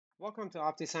Welcome to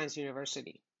OptiSigns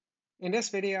University. In this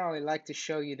video, I would like to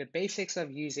show you the basics of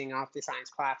using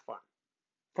OptiSigns platform.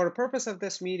 For the purpose of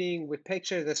this meeting, we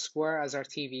picture the square as our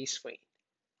TV screen.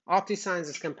 OptiSigns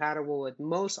is compatible with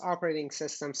most operating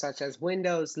systems such as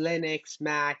Windows, Linux,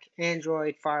 Mac,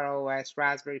 Android, Fire OS,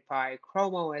 Raspberry Pi,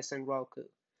 Chrome OS, and Roku.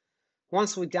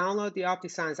 Once we download the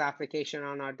OptiSigns application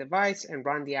on our device and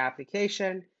run the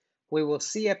application, we will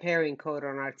see a pairing code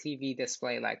on our TV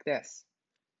display like this.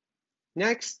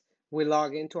 Next, we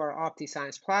log into our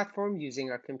OptiSigns platform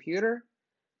using our computer,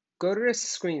 go to the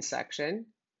Screen section,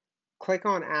 click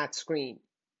on Add Screen.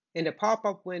 In the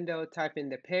pop-up window, type in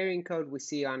the pairing code we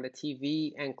see on the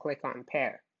TV and click on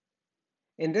Pair.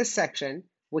 In this section,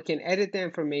 we can edit the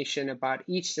information about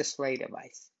each display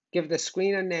device, give the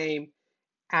screen a name,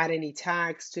 add any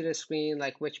tags to the screen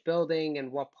like which building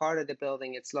and what part of the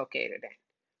building it's located in.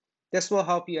 This will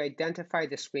help you identify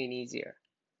the screen easier.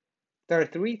 There are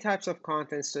three types of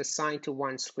contents to assign to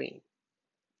one screen.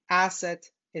 Asset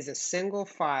is a single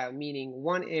file, meaning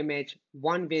one image,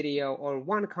 one video, or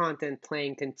one content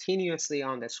playing continuously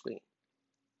on the screen.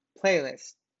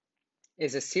 Playlist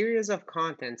is a series of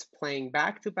contents playing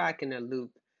back to back in a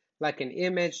loop, like an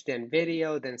image, then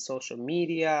video, then social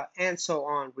media, and so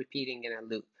on, repeating in a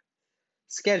loop.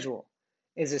 Schedule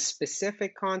is a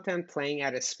specific content playing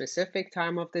at a specific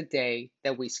time of the day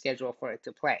that we schedule for it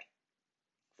to play.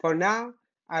 For now,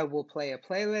 I will play a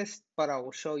playlist, but I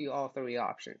will show you all three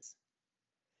options.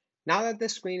 Now that the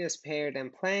screen is paired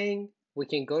and playing, we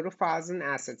can go to Files and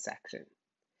Assets section.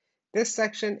 This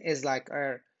section is like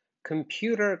our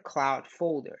computer cloud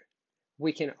folder.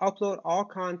 We can upload all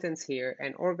contents here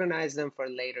and organize them for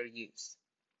later use.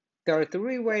 There are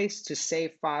three ways to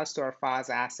save files to our Files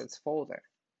Assets folder.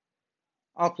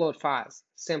 Upload files,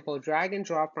 simple drag and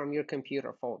drop from your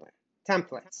computer folder.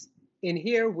 Templates. In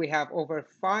here, we have over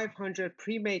 500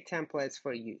 pre-made templates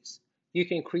for use. You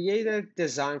can create a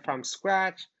design from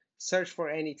scratch, search for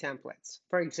any templates.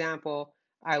 For example,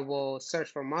 I will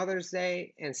search for Mother's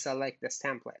Day and select this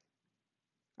template.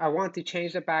 I want to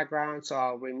change the background, so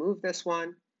I'll remove this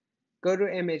one, go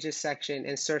to Images section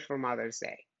and search for Mother's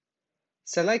Day.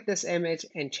 Select this image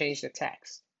and change the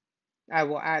text. I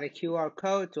will add a QR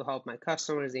code to help my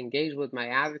customers engage with my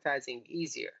advertising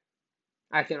easier.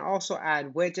 I can also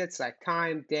add widgets like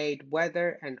time, date,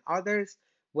 weather, and others,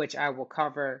 which I will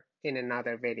cover in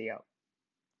another video.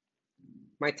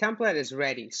 My template is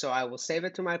ready, so I will save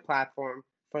it to my platform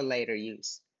for later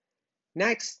use.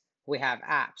 Next, we have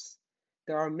apps.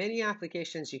 There are many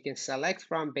applications you can select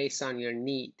from based on your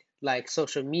need, like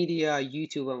social media,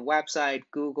 YouTube and website,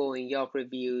 Google and Yelp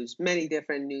reviews, many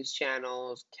different news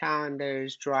channels,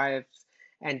 calendars, drives,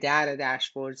 and data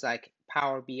dashboards like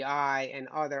Power BI and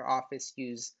other office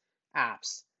use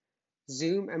apps.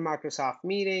 Zoom and Microsoft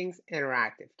Meetings,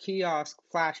 interactive kiosk,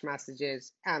 flash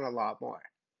messages, and a lot more.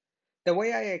 The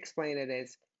way I explain it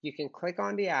is you can click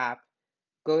on the app,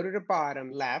 go to the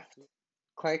bottom left,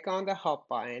 click on the Help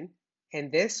button,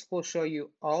 and this will show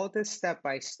you all the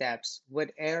step-by-steps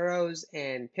with arrows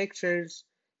and pictures,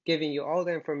 giving you all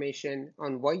the information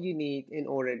on what you need in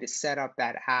order to set up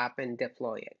that app and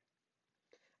deploy it.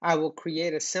 I will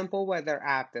create a simple weather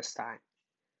app this time.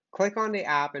 Click on the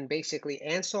app and basically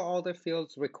answer all the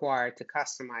fields required to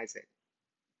customize it.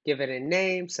 Give it a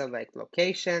name, select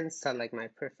location, select my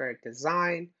preferred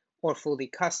design, or fully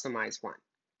customize one.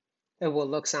 It will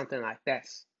look something like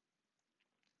this.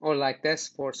 Or like this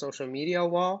for social media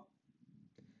wall,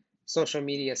 social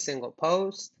media single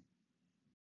post,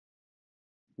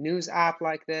 news app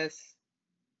like this.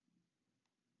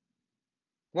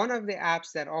 One of the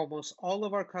apps that almost all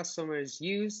of our customers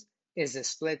use is the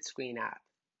SplitScreen app.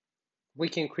 We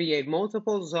can create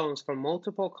multiple zones for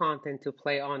multiple content to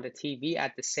play on the TV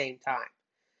at the same time.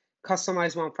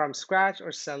 Customize one from scratch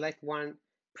or select one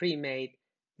pre-made,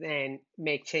 then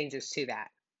make changes to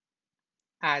that.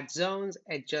 Add zones,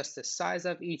 adjust the size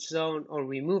of each zone, or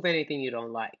remove anything you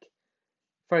don't like.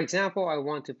 For example, I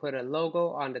want to put a logo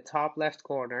on the top left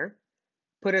corner,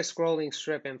 put a scrolling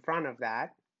strip in front of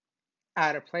that,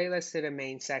 add a playlist to the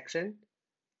main section,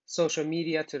 social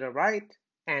media to the right,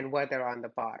 and weather on the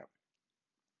bottom.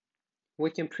 We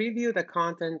can preview the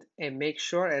content and make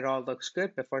sure it all looks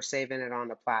good before saving it on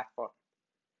the platform.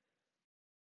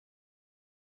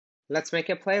 Let's make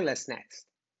a playlist next.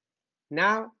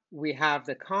 Now we have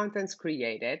the contents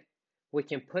created, we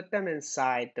can put them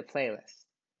inside the playlist.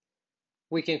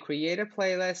 We can create a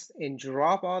playlist and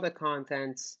drop all the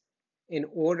contents in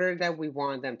order that we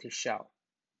want them to show,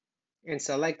 and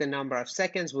select the number of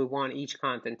seconds we want each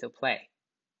content to play.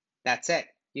 That's it.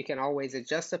 You can always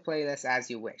adjust the playlist as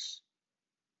you wish.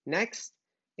 Next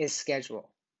is schedule.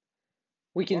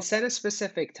 We can set a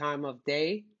specific time of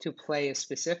day to play a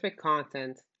specific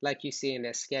content like you see in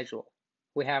this schedule.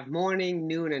 We have morning,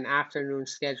 noon, and afternoon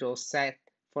schedules set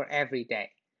for every day.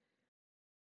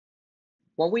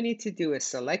 What we need to do is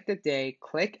select the day,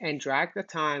 click and drag the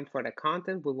time for the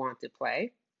content we want to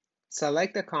play,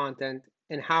 select the content,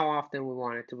 and how often we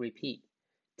want it to repeat.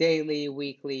 Daily,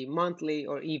 weekly, monthly,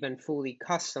 or even fully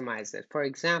customize it. For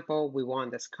example, we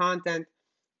want this content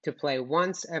to play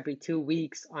once every 2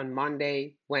 weeks on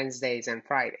Monday, Wednesdays, and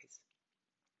Fridays.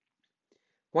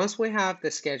 Once we have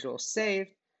the schedule saved,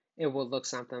 it will look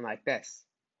something like this.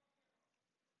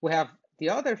 We have the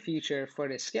other feature for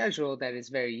the schedule that is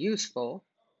very useful,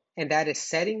 and that is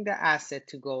setting the asset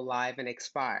to go live and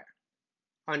expire.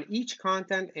 On each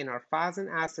content in our Files and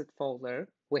Asset folder,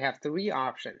 we have 3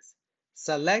 options: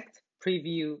 Select,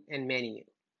 Preview, and Menu.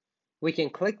 We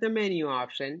can click the Menu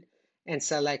option and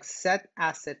select Set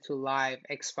Asset to Live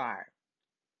Expire.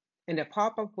 In the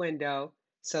pop-up window,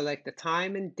 select the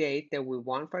time and date that we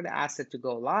want for the asset to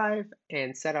go live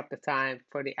and set up the time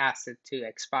for the asset to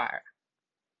expire.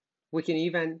 We can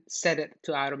even set it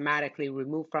to automatically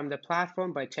remove from the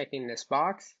platform by checking this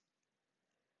box.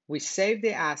 We save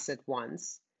the asset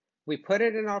once, we put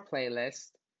it in our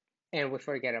playlist, and we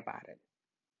forget about it.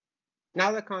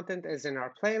 Now the content is in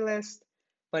our playlist,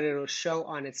 but it will show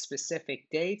on its specific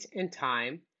date and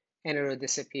time, and it will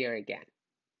disappear again.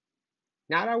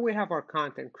 Now that we have our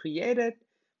content created,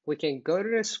 we can go to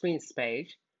the screens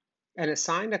page and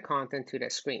assign the content to the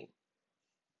screen.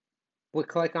 We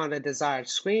click on the desired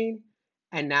screen,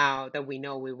 and now that we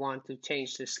know we want to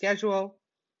change the schedule,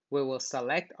 we will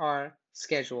select our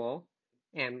schedule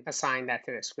and assign that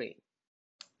to the screen.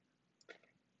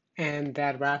 And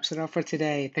that wraps it up for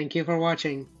today. Thank you for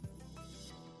watching.